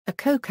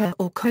coker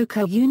or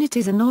coker unit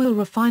is an oil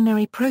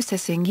refinery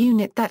processing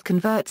unit that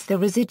converts the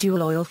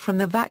residual oil from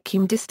the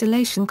vacuum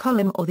distillation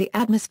column or the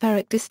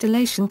atmospheric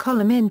distillation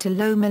column into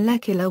low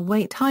molecular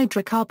weight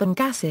hydrocarbon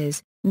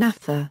gases,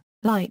 naphtha,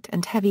 light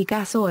and heavy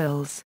gas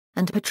oils,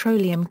 and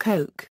petroleum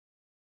coke.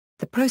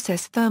 The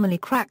process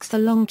thermally cracks the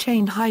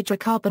long-chain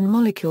hydrocarbon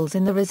molecules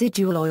in the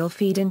residual oil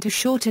feed into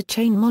shorter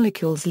chain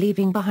molecules,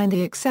 leaving behind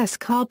the excess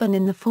carbon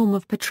in the form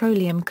of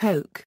petroleum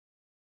coke.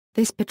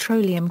 This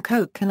petroleum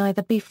coke can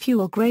either be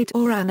fuel grade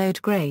or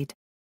anode grade.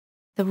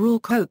 The raw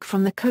coke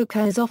from the coker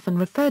is often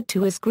referred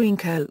to as green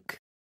coke.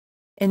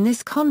 In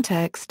this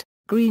context,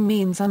 green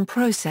means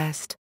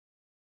unprocessed.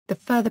 The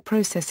further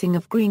processing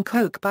of green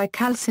coke by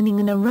calcining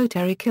in a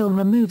rotary kiln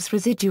removes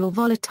residual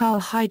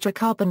volatile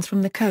hydrocarbons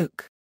from the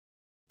coke.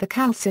 The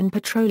calcined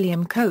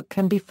petroleum coke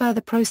can be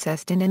further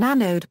processed in an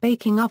anode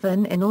baking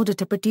oven in order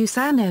to produce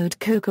anode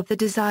coke of the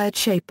desired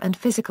shape and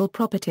physical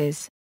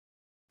properties.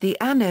 The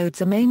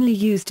anodes are mainly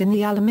used in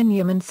the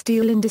aluminium and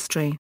steel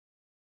industry.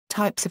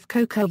 Types of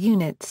coker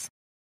units.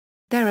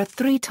 There are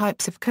three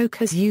types of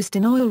cokers used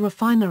in oil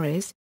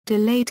refineries: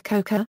 delayed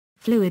coker,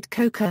 fluid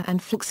coker and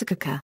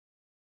fluxcoker.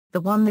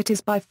 The one that is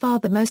by far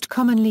the most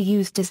commonly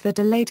used is the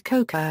delayed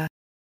coker.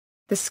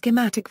 The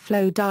schematic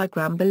flow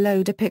diagram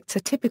below depicts a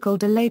typical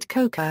delayed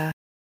coker.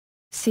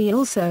 See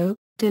also,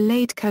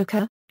 delayed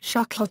coker,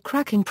 Shuckle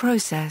cracking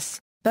process,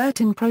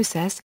 Burton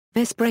process,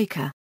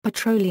 Visbreaker,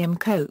 petroleum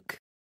coke.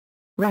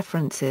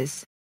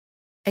 References.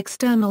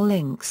 External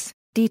links,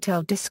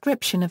 detailed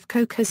description of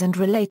cokers and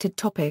related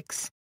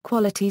topics,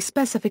 quality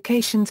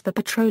specifications for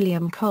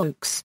petroleum cokes.